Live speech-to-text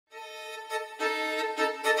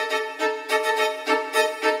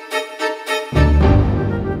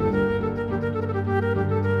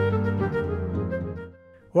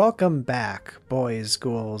Welcome back, boys,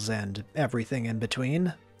 ghouls, and everything in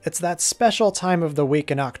between. It's that special time of the week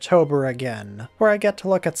in October again, where I get to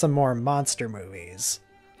look at some more monster movies.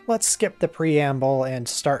 Let's skip the preamble and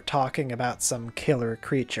start talking about some killer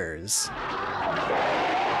creatures.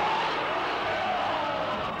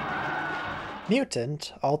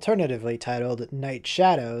 Mutant, alternatively titled Night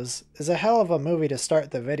Shadows, is a hell of a movie to start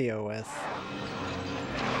the video with.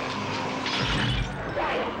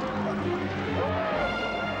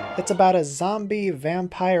 It's about a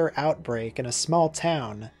zombie-vampire outbreak in a small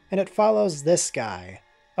town, and it follows this guy,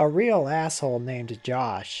 a real asshole named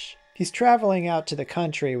Josh. He's traveling out to the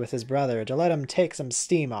country with his brother to let him take some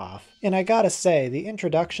steam off, and I gotta say, the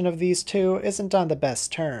introduction of these two isn't on the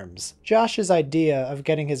best terms. Josh's idea of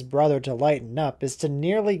getting his brother to lighten up is to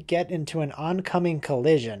nearly get into an oncoming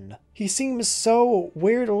collision. He seems so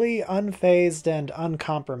weirdly unfazed and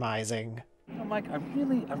uncompromising. No, Mike, I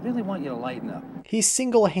really want you to lighten up. He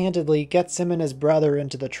single-handedly gets him and his brother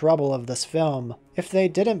into the trouble of this film. If they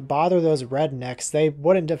didn't bother those rednecks, they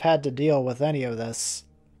wouldn't have had to deal with any of this.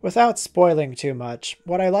 Without spoiling too much,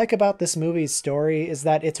 what I like about this movie's story is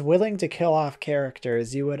that it's willing to kill off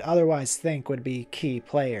characters you would otherwise think would be key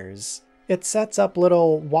players. It sets up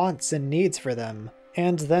little wants and needs for them,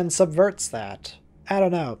 and then subverts that. I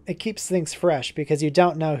don't know, it keeps things fresh because you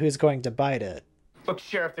don't know who's going to bite it. Look,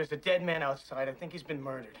 Sheriff, there's a dead man outside. I think he's been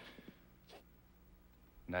murdered.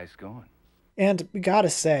 Nice going. And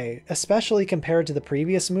gotta say, especially compared to the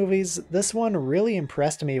previous movies, this one really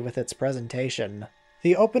impressed me with its presentation.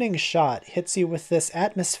 The opening shot hits you with this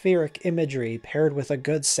atmospheric imagery paired with a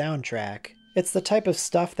good soundtrack. It's the type of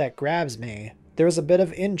stuff that grabs me. There's a bit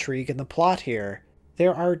of intrigue in the plot here.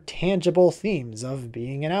 There are tangible themes of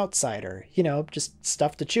being an outsider, you know, just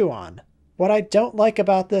stuff to chew on. What I don't like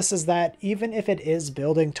about this is that even if it is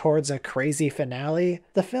building towards a crazy finale,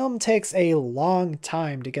 the film takes a long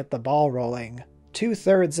time to get the ball rolling.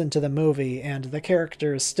 2/3 into the movie and the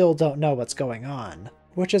characters still don't know what's going on.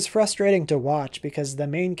 Which is frustrating to watch because the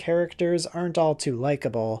main characters aren't all too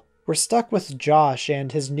likable. We're stuck with Josh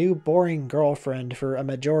and his new boring girlfriend for a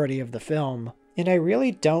majority of the film, and I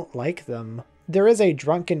really don't like them. There is a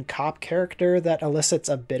drunken cop character that elicits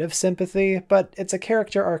a bit of sympathy, but it's a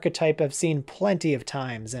character archetype I've seen plenty of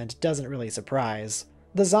times and doesn't really surprise.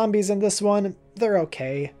 The zombies in this one, they're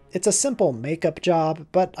okay. It's a simple makeup job,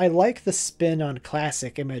 but I like the spin on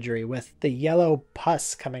classic imagery with the yellow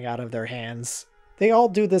pus coming out of their hands. They all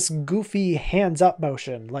do this goofy hands-up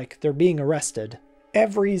motion like they're being arrested.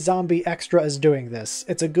 Every zombie extra is doing this.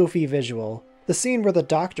 It's a goofy visual. The scene where the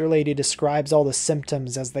doctor lady describes all the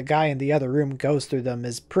symptoms as the guy in the other room goes through them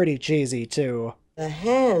is pretty cheesy, too. The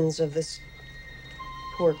hands of this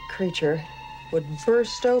poor creature would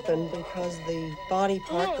burst open because the body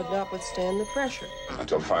part could not withstand the pressure.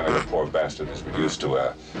 Until finally the poor bastard is reduced to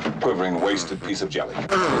a quivering, wasted piece of jelly.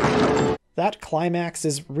 That climax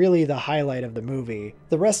is really the highlight of the movie.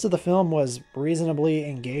 The rest of the film was reasonably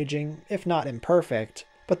engaging, if not imperfect.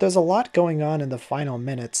 But there's a lot going on in the final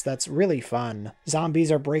minutes that's really fun.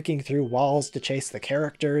 Zombies are breaking through walls to chase the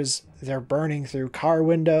characters, they're burning through car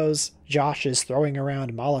windows, Josh is throwing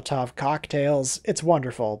around Molotov cocktails. It's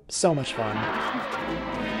wonderful, so much fun.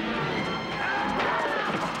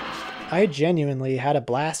 I genuinely had a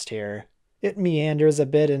blast here. It meanders a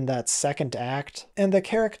bit in that second act, and the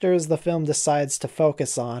characters the film decides to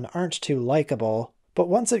focus on aren't too likable, but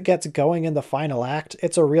once it gets going in the final act,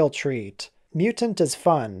 it's a real treat. Mutant is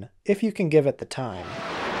fun, if you can give it the time.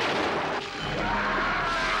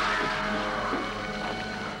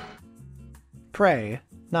 Prey,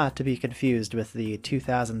 not to be confused with the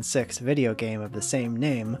 2006 video game of the same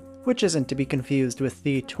name, which isn't to be confused with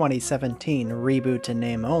the 2017 reboot in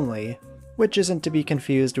name only, which isn't to be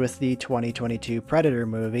confused with the 2022 Predator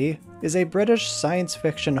movie, is a British science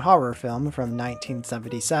fiction horror film from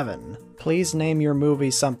 1977. Please name your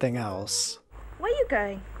movie something else. Where are you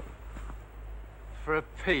going? For a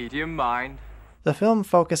pee, do you mind? The film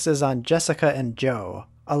focuses on Jessica and Joe,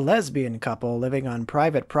 a lesbian couple living on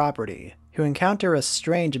private property, who encounter a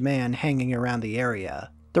strange man hanging around the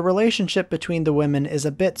area. The relationship between the women is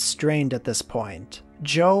a bit strained at this point.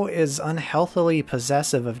 Joe is unhealthily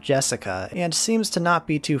possessive of Jessica and seems to not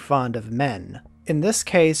be too fond of men. In this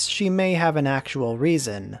case, she may have an actual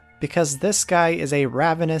reason, because this guy is a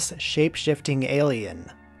ravenous, shape-shifting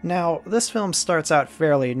alien. Now, this film starts out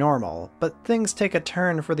fairly normal, but things take a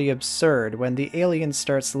turn for the absurd when the alien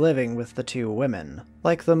starts living with the two women.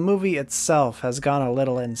 Like the movie itself has gone a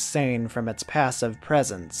little insane from its passive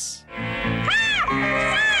presence.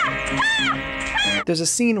 There's a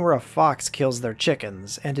scene where a fox kills their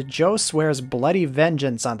chickens, and Joe swears bloody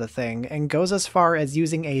vengeance on the thing and goes as far as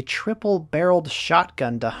using a triple-barreled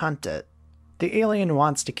shotgun to hunt it. The alien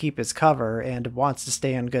wants to keep his cover and wants to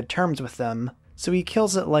stay on good terms with them, so he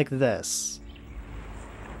kills it like this.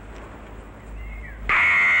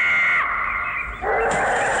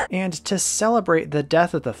 And to celebrate the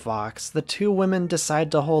death of the fox, the two women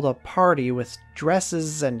decide to hold a party with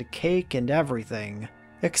dresses and cake and everything.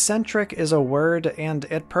 Eccentric is a word, and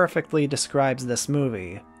it perfectly describes this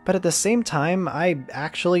movie. But at the same time, I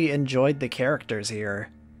actually enjoyed the characters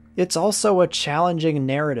here. It's also a challenging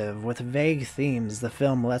narrative with vague themes the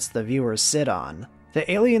film lets the viewers sit on.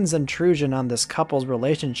 The alien's intrusion on this couple's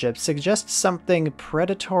relationship suggests something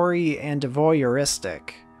predatory and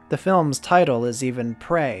voyeuristic. The film's title is even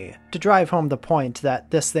Prey, to drive home the point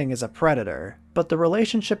that this thing is a predator. But the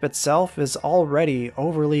relationship itself is already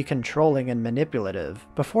overly controlling and manipulative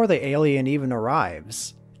before the alien even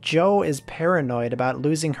arrives. Jo is paranoid about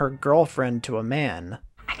losing her girlfriend to a man.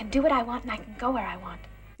 I can do what I want and I can go where I want.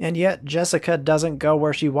 And yet Jessica doesn't go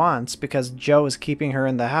where she wants because Jo is keeping her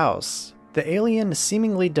in the house. The alien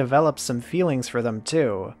seemingly develops some feelings for them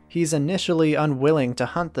too. He's initially unwilling to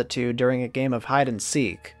hunt the two during a game of hide and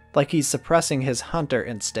seek, like he's suppressing his hunter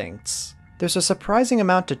instincts. There's a surprising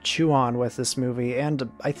amount to chew on with this movie, and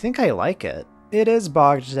I think I like it. It is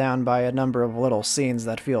bogged down by a number of little scenes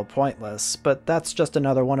that feel pointless, but that's just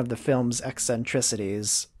another one of the film's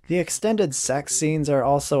eccentricities. The extended sex scenes are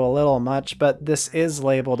also a little much, but this is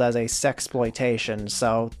labeled as a sexploitation,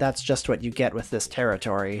 so that's just what you get with this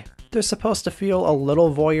territory. They're supposed to feel a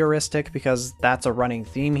little voyeuristic because that's a running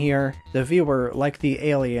theme here. The viewer, like the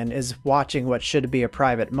alien, is watching what should be a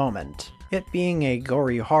private moment. It being a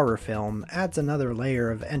gory horror film adds another layer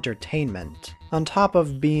of entertainment, on top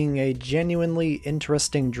of being a genuinely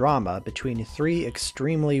interesting drama between three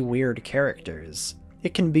extremely weird characters.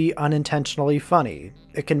 It can be unintentionally funny,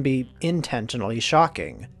 it can be intentionally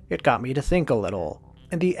shocking, it got me to think a little,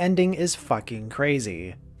 and the ending is fucking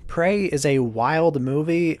crazy. Prey is a wild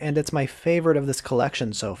movie, and it's my favorite of this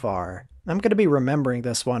collection so far. I'm gonna be remembering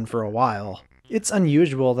this one for a while. It's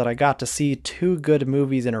unusual that I got to see two good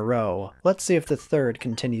movies in a row. Let's see if the third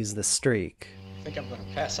continues this streak. I think I'm gonna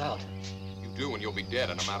pass out. You do and you'll be dead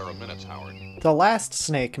in a matter of minutes, Howard. The last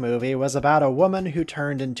Snake movie was about a woman who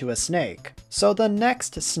turned into a snake. So the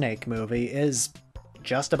next Snake movie is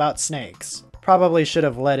just about snakes. Probably should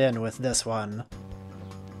have let in with this one.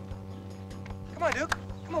 Come on, Duke.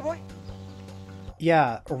 Come on, boy.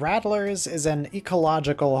 Yeah, Rattlers is an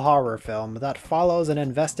ecological horror film that follows an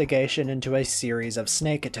investigation into a series of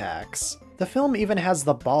snake attacks. The film even has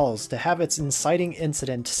the balls to have its inciting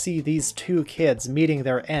incident see these two kids meeting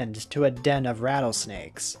their end to a den of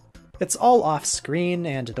rattlesnakes. It's all off-screen,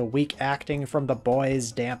 and the weak acting from the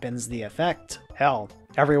boys dampens the effect. Hell,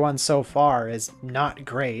 everyone so far is not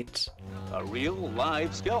great. A real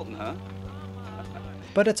live skeleton, huh?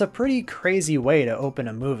 But it's a pretty crazy way to open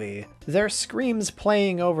a movie. Their screams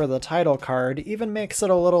playing over the title card even makes it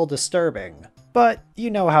a little disturbing. But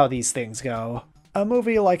you know how these things go. A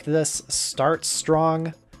movie like this starts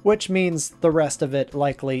strong, which means the rest of it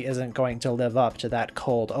likely isn't going to live up to that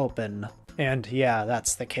cold open. And yeah,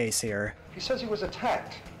 that's the case here. He says he was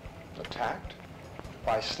attacked. Attacked?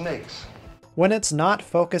 By snakes. When it's not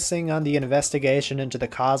focusing on the investigation into the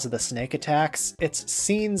cause of the snake attacks, it's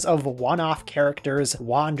scenes of one-off characters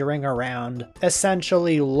wandering around,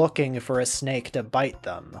 essentially looking for a snake to bite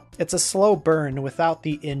them. It's a slow burn without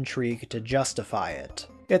the intrigue to justify it.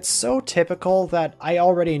 It's so typical that I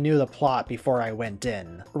already knew the plot before I went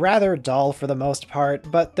in. Rather dull for the most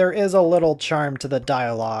part, but there is a little charm to the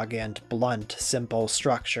dialogue and blunt, simple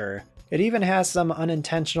structure. It even has some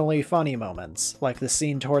unintentionally funny moments, like the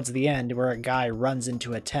scene towards the end where a guy runs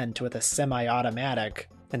into a tent with a semi-automatic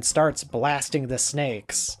and starts blasting the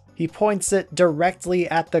snakes. He points it directly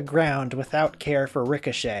at the ground without care for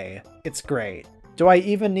ricochet. It's great. Do I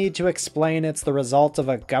even need to explain it's the result of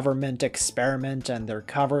a government experiment and they're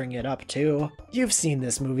covering it up too? You've seen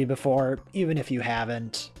this movie before, even if you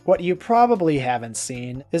haven't. What you probably haven't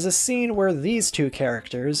seen is a scene where these two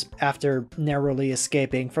characters, after narrowly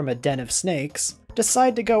escaping from a den of snakes,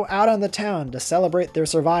 decide to go out on the town to celebrate their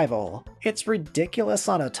survival. It's ridiculous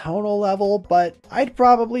on a tonal level, but I'd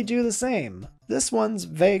probably do the same. This one's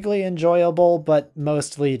vaguely enjoyable, but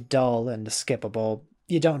mostly dull and skippable.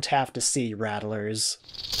 You don't have to see Rattlers.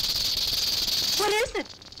 What is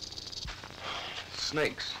it?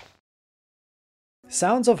 Snakes.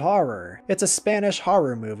 Sounds of Horror. It's a Spanish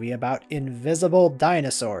horror movie about invisible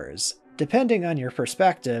dinosaurs. Depending on your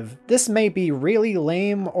perspective, this may be really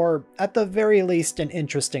lame or, at the very least, an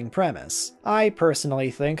interesting premise. I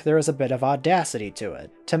personally think there is a bit of audacity to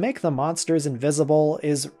it. To make the monsters invisible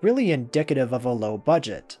is really indicative of a low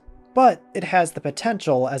budget, but it has the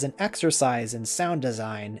potential as an exercise in sound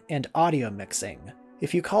design and audio mixing.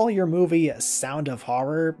 If you call your movie Sound of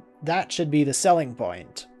Horror, that should be the selling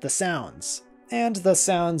point, the sounds. And the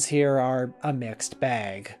sounds here are a mixed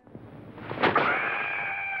bag.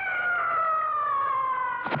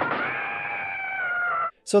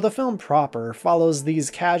 So the film proper follows these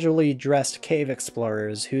casually dressed cave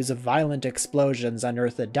explorers whose violent explosions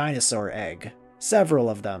unearth a dinosaur egg. Several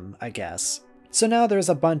of them, I guess. So now there's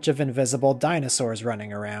a bunch of invisible dinosaurs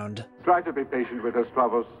running around. Try to be patient with us,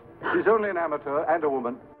 Travers. She's only an amateur and a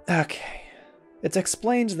woman. Okay. It's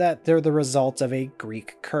explained that they're the result of a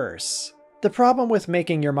Greek curse. The problem with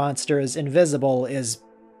making your monsters invisible is,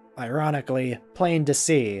 ironically, plain to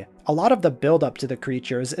see. A lot of the build-up to the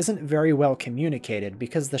creatures isn't very well communicated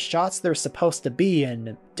because the shots they're supposed to be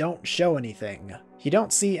in don't show anything. You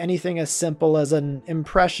don't see anything as simple as an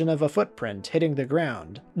impression of a footprint hitting the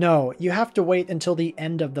ground. No, you have to wait until the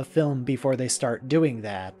end of the film before they start doing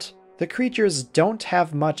that. The creatures don't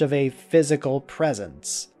have much of a physical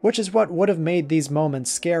presence, which is what would have made these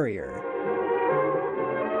moments scarier.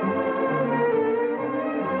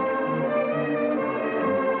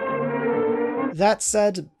 That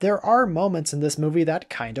said, there are moments in this movie that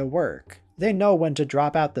kinda work. They know when to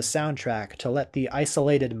drop out the soundtrack to let the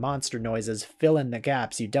isolated monster noises fill in the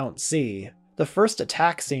gaps you don't see. The first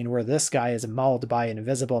attack scene where this guy is mauled by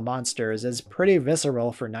invisible monsters is pretty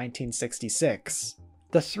visceral for 1966.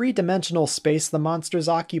 The three-dimensional space the monsters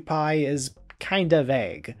occupy is kinda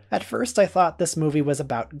vague. At first I thought this movie was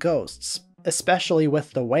about ghosts, especially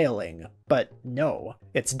with the wailing, but no,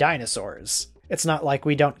 it's dinosaurs. It's not like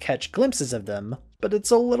we don't catch glimpses of them, but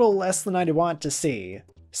it's a little less than I'd want to see.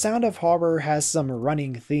 Sound of Horror has some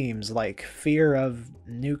running themes like fear of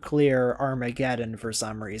nuclear Armageddon for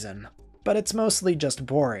some reason, but it's mostly just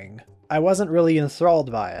boring. I wasn't really enthralled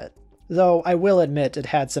by it, though I will admit it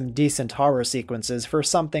had some decent horror sequences for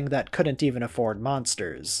something that couldn't even afford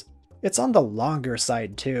monsters. It's on the longer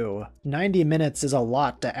side too. 90 minutes is a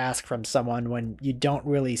lot to ask from someone when you don't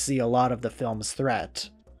really see a lot of the film's threat.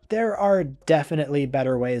 There are definitely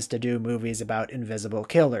better ways to do movies about invisible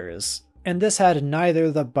killers, and this had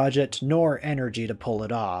neither the budget nor energy to pull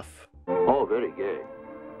it off. Oh, very gay.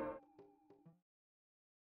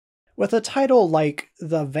 With a title like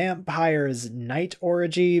The Vampire's Night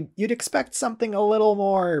Orgy, you'd expect something a little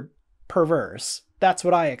more perverse. That's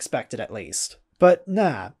what I expected at least. But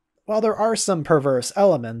nah, while there are some perverse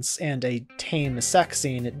elements, and a tame sex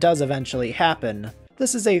scene does eventually happen,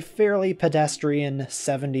 this is a fairly pedestrian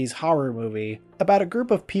 70s horror movie about a group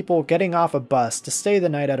of people getting off a bus to stay the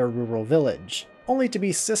night at a rural village, only to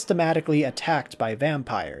be systematically attacked by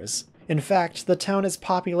vampires. In fact, the town is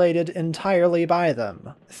populated entirely by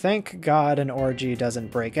them. Thank God an orgy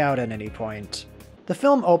doesn't break out at any point. The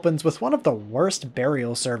film opens with one of the worst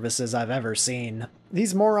burial services I've ever seen.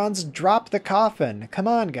 These morons drop the coffin. Come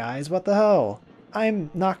on guys, what the hell? I'm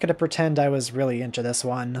not gonna pretend I was really into this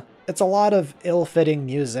one. It's a lot of ill-fitting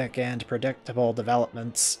music and predictable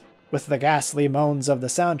developments. With the ghastly moans of the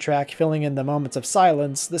soundtrack filling in the moments of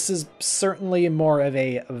silence, this is certainly more of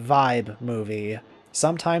a vibe movie.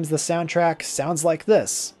 Sometimes the soundtrack sounds like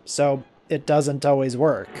this, so it doesn't always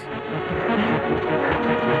work.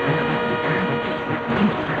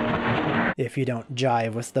 If you don't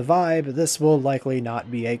jive with the vibe, this will likely not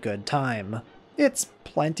be a good time. It's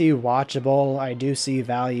plenty watchable. I do see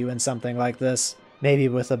value in something like this. Maybe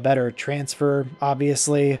with a better transfer,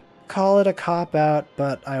 obviously. Call it a cop-out,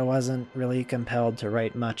 but I wasn't really compelled to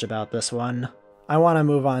write much about this one. I want to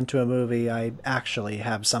move on to a movie I actually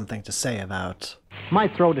have something to say about. My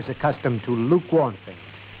throat is accustomed to lukewarm things,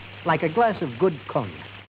 like a glass of good cognac.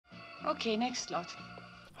 Okay, next lot.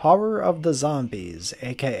 Horror of the Zombies,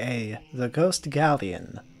 aka The Ghost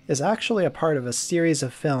Galleon, is actually a part of a series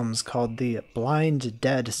of films called the Blind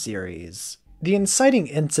Dead series. The inciting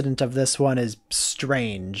incident of this one is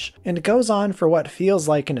strange, and goes on for what feels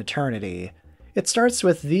like an eternity. It starts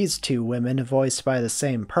with these two women voiced by the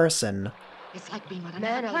same person. It's like being on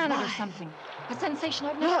another planet or something. A sensation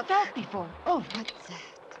I've never felt before. Oh, what's that?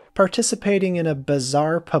 Participating in a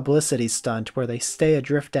bizarre publicity stunt where they stay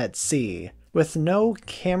adrift at sea, with no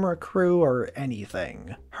camera crew or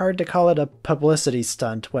anything. Hard to call it a publicity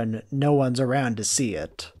stunt when no one's around to see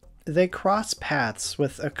it. They cross paths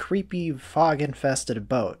with a creepy, fog-infested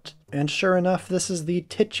boat, and sure enough, this is the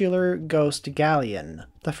titular Ghost Galleon.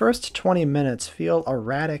 The first 20 minutes feel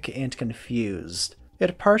erratic and confused.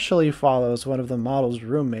 It partially follows one of the model's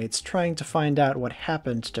roommates trying to find out what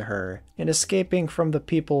happened to her and escaping from the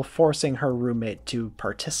people forcing her roommate to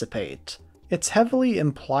participate. It's heavily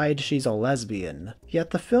implied she's a lesbian, yet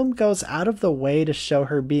the film goes out of the way to show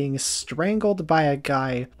her being strangled by a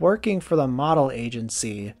guy working for the model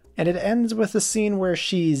agency, and it ends with a scene where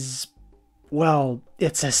she's... well,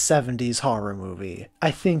 it's a 70s horror movie. I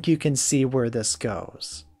think you can see where this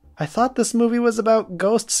goes. I thought this movie was about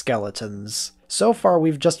ghost skeletons. So far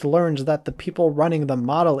we've just learned that the people running the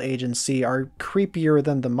model agency are creepier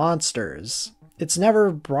than the monsters. It's never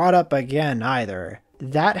brought up again either.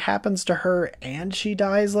 That happens to her and she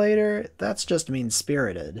dies later? That's just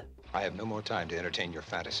mean-spirited. I have no more time to entertain your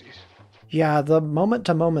fantasies. Yeah, the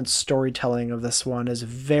moment-to-moment storytelling of this one is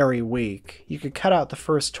very weak. You could cut out the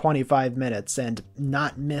first 25 minutes and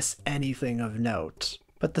not miss anything of note.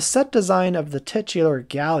 But the set design of the titular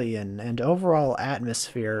galleon and overall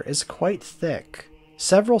atmosphere is quite thick.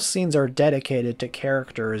 Several scenes are dedicated to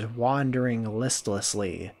characters wandering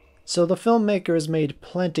listlessly, so the filmmakers made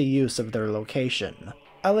plenty use of their location.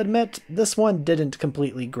 I'll admit, this one didn't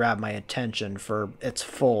completely grab my attention for its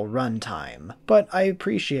full runtime, but I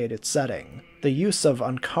appreciate its setting. The use of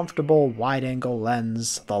uncomfortable wide-angle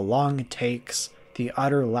lens, the long takes, the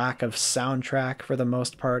utter lack of soundtrack for the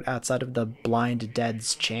most part outside of the Blind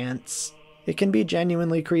Dead's chants. It can be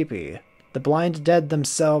genuinely creepy. The Blind Dead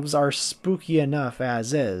themselves are spooky enough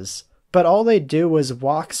as is, but all they do is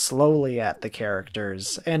walk slowly at the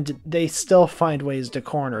characters, and they still find ways to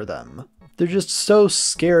corner them. They're just so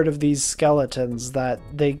scared of these skeletons that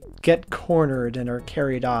they get cornered and are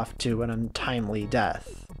carried off to an untimely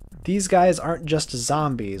death. These guys aren't just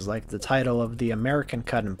zombies like the title of the American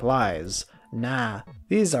cut implies. Nah,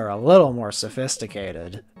 these are a little more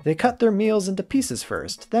sophisticated. They cut their meals into pieces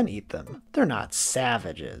first, then eat them. They're not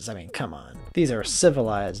savages, I mean, come on. These are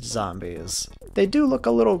civilized zombies. They do look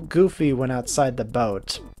a little goofy when outside the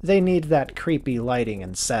boat. They need that creepy lighting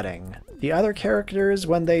and setting. The other characters,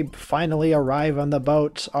 when they finally arrive on the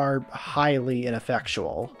boat, are highly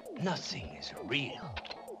ineffectual. Nothing is real.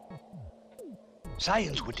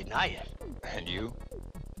 Science would deny it. And you?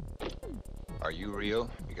 Are you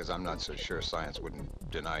real? Because I'm not so sure science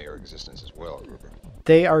wouldn't deny your existence as well, Gruber.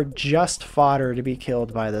 They are just fodder to be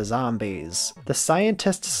killed by the zombies. The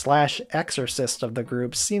scientist/exorcist of the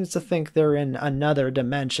group seems to think they're in another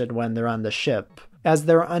dimension when they're on the ship, as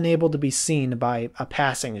they're unable to be seen by a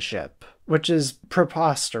passing ship, which is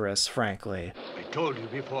preposterous, frankly. I told you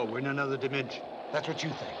before, we're in another dimension. That's what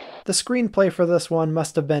you think. The screenplay for this one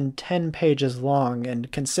must have been 10 pages long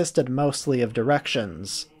and consisted mostly of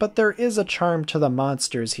directions, but there is a charm to the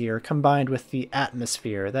monsters here combined with the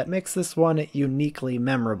atmosphere that makes this one uniquely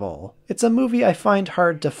memorable. It's a movie I find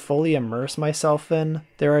hard to fully immerse myself in.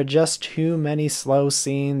 There are just too many slow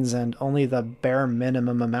scenes and only the bare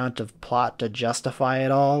minimum amount of plot to justify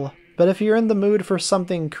it all. But if you're in the mood for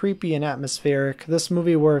something creepy and atmospheric, this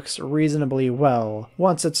movie works reasonably well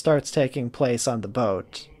once it starts taking place on the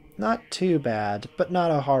boat. Not too bad, but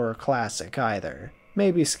not a horror classic either.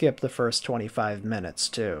 Maybe skip the first 25 minutes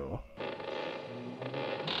too.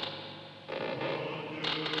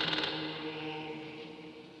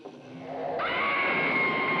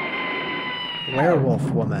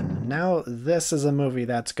 Werewolf Woman. Now this is a movie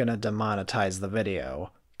that's gonna demonetize the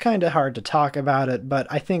video. Kinda hard to talk about it, but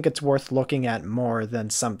I think it's worth looking at more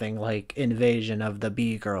than something like Invasion of the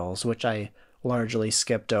Bee-Girls, which I largely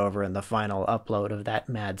skipped over in the final upload of that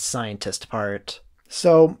mad scientist part.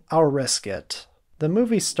 So I'll risk it. The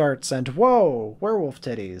movie starts and whoa, werewolf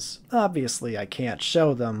titties. Obviously I can't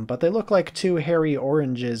show them, but they look like two hairy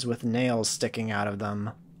oranges with nails sticking out of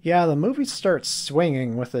them. Yeah, the movie starts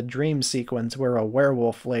swinging with a dream sequence where a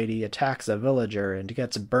werewolf lady attacks a villager and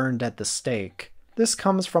gets burned at the stake. This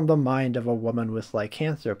comes from the mind of a woman with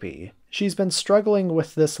lycanthropy. She's been struggling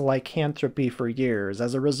with this lycanthropy for years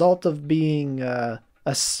as a result of being,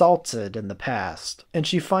 assaulted in the past, and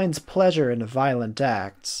she finds pleasure in violent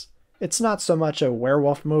acts. It's not so much a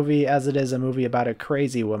werewolf movie as it is a movie about a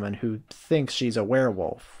crazy woman who thinks she's a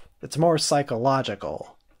werewolf. It's more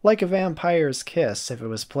psychological. Like A Vampire's Kiss if it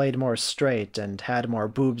was played more straight and had more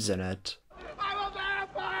boobs in it.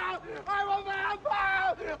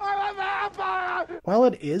 While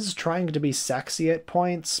it is trying to be sexy at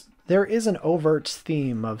points, there is an overt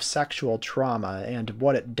theme of sexual trauma and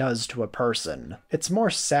what it does to a person. It's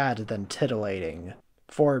more sad than titillating.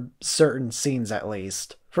 For certain scenes at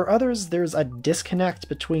least. For others, there's a disconnect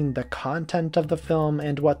between the content of the film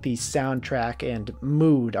and what the soundtrack and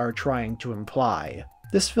mood are trying to imply.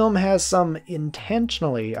 This film has some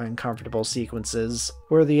intentionally uncomfortable sequences,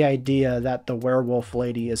 where the idea that the werewolf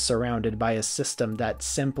lady is surrounded by a system that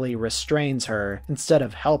simply restrains her instead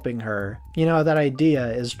of helping her, that idea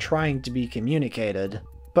is trying to be communicated.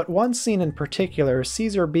 But one scene in particular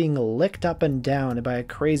sees her being licked up and down by a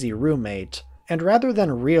crazy roommate, and rather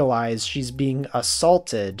than realize she's being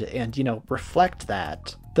assaulted and, reflect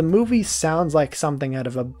that, the movie sounds like something out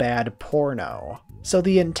of a bad porno. So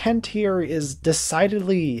the intent here is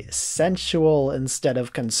decidedly sensual instead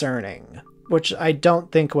of concerning, which I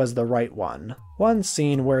don't think was the right one. One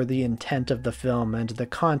scene where the intent of the film and the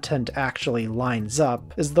content actually lines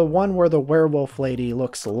up is the one where the werewolf lady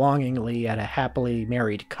looks longingly at a happily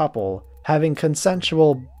married couple, having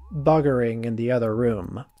consensual buggering in the other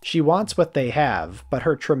room. She wants what they have, but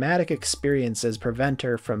her traumatic experiences prevent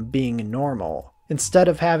her from being normal. Instead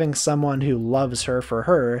of having someone who loves her for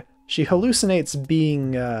her, she hallucinates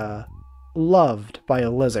being, loved by a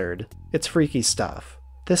lizard. It's freaky stuff.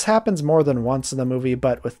 This happens more than once in the movie,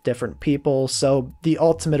 but with different people, so the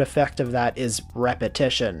ultimate effect of that is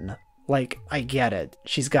repetition. Like, I get it,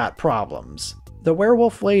 she's got problems. The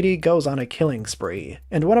werewolf lady goes on a killing spree,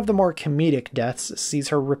 and one of the more comedic deaths sees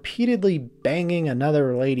her repeatedly banging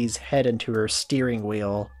another lady's head into her steering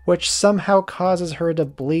wheel, which somehow causes her to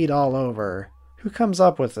bleed all over. Who comes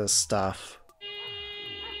up with this stuff?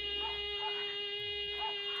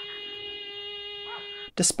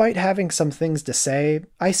 Despite having some things to say,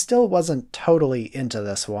 I still wasn't totally into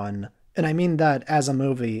this one. And I mean that as a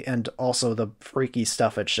movie, and also the freaky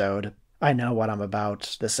stuff it showed. I know what I'm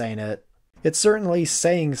about, this ain't it. It's certainly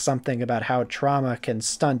saying something about how trauma can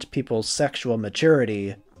stunt people's sexual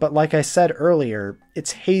maturity, but like I said earlier,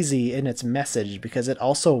 it's hazy in its message because it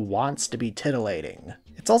also wants to be titillating.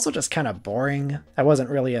 It's also just kind of boring. I wasn't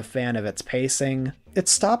really a fan of its pacing. It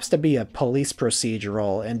stops to be a police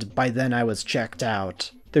procedural, and by then I was checked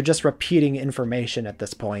out. They're just repeating information at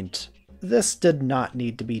this point. This did not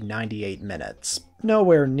need to be 98 minutes.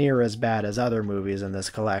 Nowhere near as bad as other movies in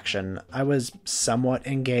this collection. I was somewhat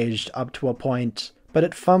engaged up to a point, but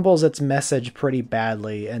it fumbles its message pretty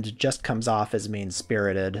badly and just comes off as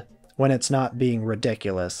mean-spirited. When it's not being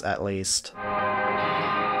ridiculous, at least.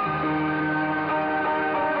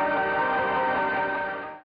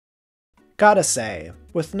 Gotta say,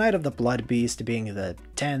 with Night of the Blood Beast being the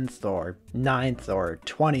 10th or 9th or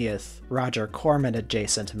 20th Roger Corman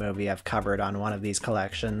adjacent movie I've covered on one of these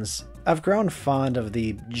collections, I've grown fond of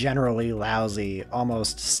the generally lousy,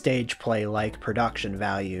 almost stage play-like production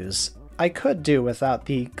values. I could do without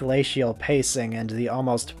the glacial pacing and the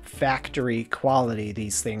almost factory quality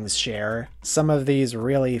these things share. Some of these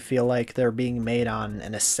really feel like they're being made on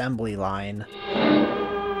an assembly line.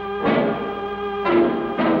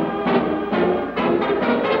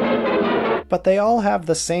 But they all have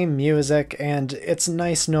the same music, and it's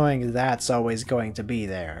nice knowing that's always going to be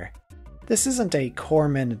there. This isn't a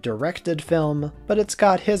Corman-directed film, but it's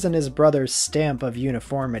got his and his brother's stamp of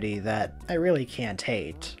uniformity that I really can't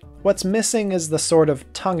hate. What's missing is the sort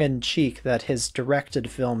of tongue-in-cheek that his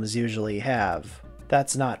directed films usually have.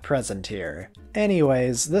 That's not present here.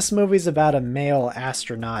 Anyways, this movie's about a male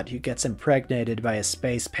astronaut who gets impregnated by a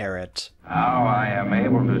space parrot. Now I am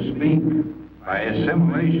able to speak by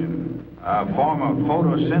assimilation, a form of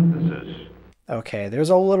photosynthesis. Okay,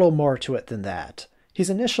 there's a little more to it than that.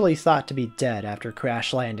 He's initially thought to be dead after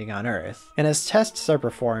crash landing on Earth, and as tests are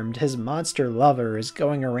performed, his monster lover is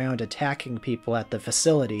going around attacking people at the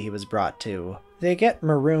facility he was brought to. They get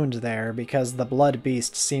marooned there because the Blood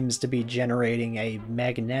Beast seems to be generating a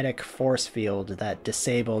magnetic force field that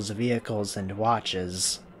disables vehicles and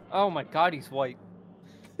watches. Oh my god, he's white.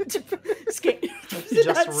 You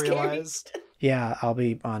just realized? Yeah, I'll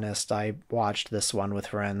be honest, I watched this one with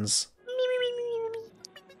friends.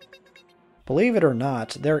 Believe it or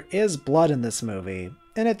not, there is blood in this movie,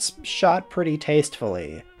 and it's shot pretty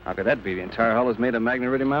tastefully. How could that be? The entire hull is made of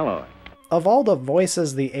magneridium alloy. Of all the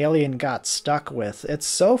voices the alien got stuck with, it's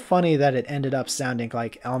so funny that it ended up sounding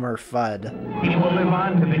like Elmer Fudd. He will live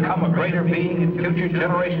on to become a greater being in future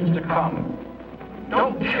generations to come.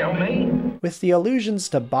 Don't kill me! With the allusions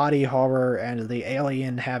to body horror and the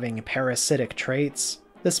alien having parasitic traits,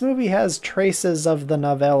 this movie has traces of the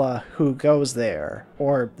novella Who Goes There,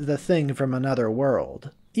 or The Thing from Another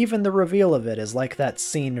World. Even the reveal of it is like that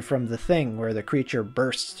scene from The Thing where the creature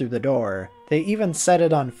bursts through the door. They even set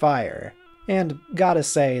it on fire. And gotta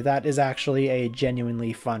say, that is actually a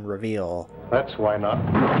genuinely fun reveal. That's why not.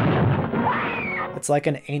 It's like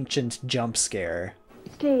an ancient jump scare.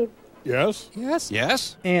 Steve, Yes? Yes?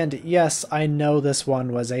 Yes? And yes, I know this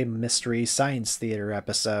one was a Mystery Science Theater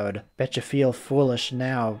episode. Bet you feel foolish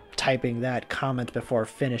now typing that comment before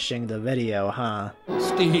finishing the video, huh?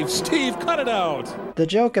 Steve, cut it out! The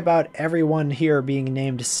joke about everyone here being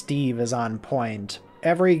named Steve is on point.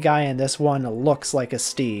 Every guy in this one looks like a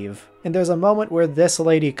Steve. And there's a moment where this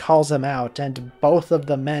lady calls him out and both of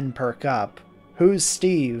the men perk up. Who's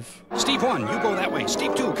Steve? Steve 1, you go that way.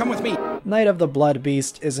 Steve 2, come with me. Night of the Blood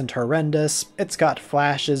Beast isn't horrendous. It's got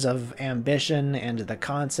flashes of ambition, and the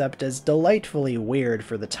concept is delightfully weird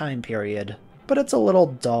for the time period. But it's a little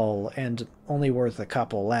dull, and only worth a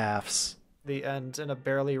couple laughs. The end in a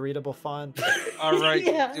barely readable font. Alright,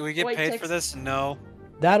 Yeah, do we get white paid text. for this? No.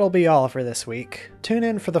 That'll be all for this week. Tune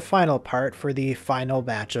in for the final part for the final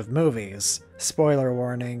batch of movies. Spoiler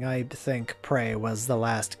warning, I think Prey was the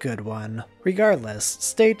last good one. Regardless,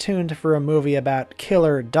 stay tuned for a movie about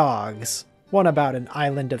killer dogs. One about an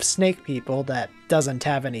island of snake people that doesn't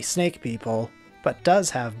have any snake people, but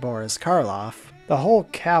does have Boris Karloff. The whole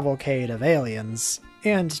cavalcade of aliens.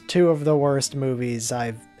 And two of the worst movies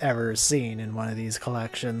I've ever seen in one of these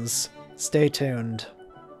collections. Stay tuned.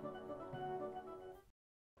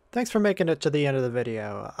 Thanks for making it to the end of the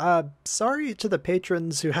video. Sorry to the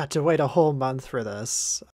patrons who had to wait a whole month for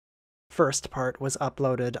this. First part was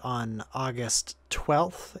uploaded on August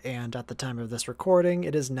 12th, and at the time of this recording,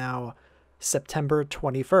 it is now September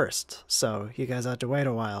 21st, so you guys had to wait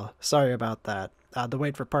a while. Sorry about that. The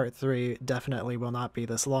wait for part 3 definitely will not be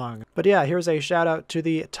this long. But yeah, here's a shout out to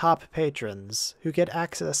the top patrons, who get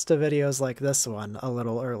access to videos like this one a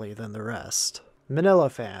little early than the rest. Manila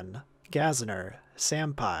Fan, Gazner,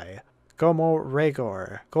 Sampai, Gomo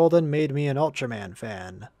Ragor, Golden Made Me an Ultraman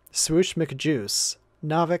Fan, Swoosh McJuice,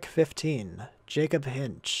 Novik15, Jacob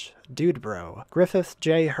Hinch, Dudebro, Griffith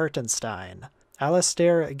J. Hertenstein,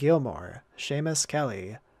 Alastair Gilmore, Seamus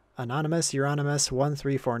Kelly, Anonymous Euronymous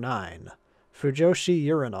 1349, Fujoshi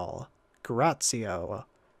Urinal, Grazio,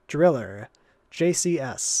 Driller,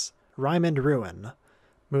 JCS, Ryman Ruin,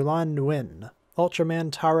 Mulan Nguyen, Ultraman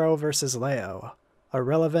Taro vs. Leo,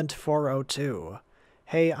 Irrelevant 402,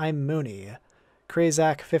 Hey I'm Mooney,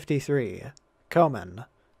 Krazak53, Koman,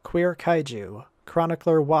 Queer Kaiju,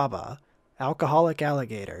 Chronicler Waba, Alcoholic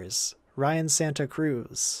Alligators, Ryan Santa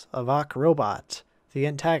Cruz, Avak Robot, The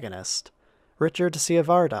Antagonist, Richard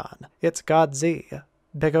Ciavardon, It's God Z,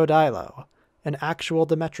 Bigodilo, An Actual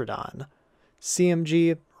Demetrodon,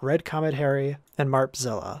 CMG, Red Comet Harry, and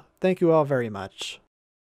Marpzilla. Thank you all very much.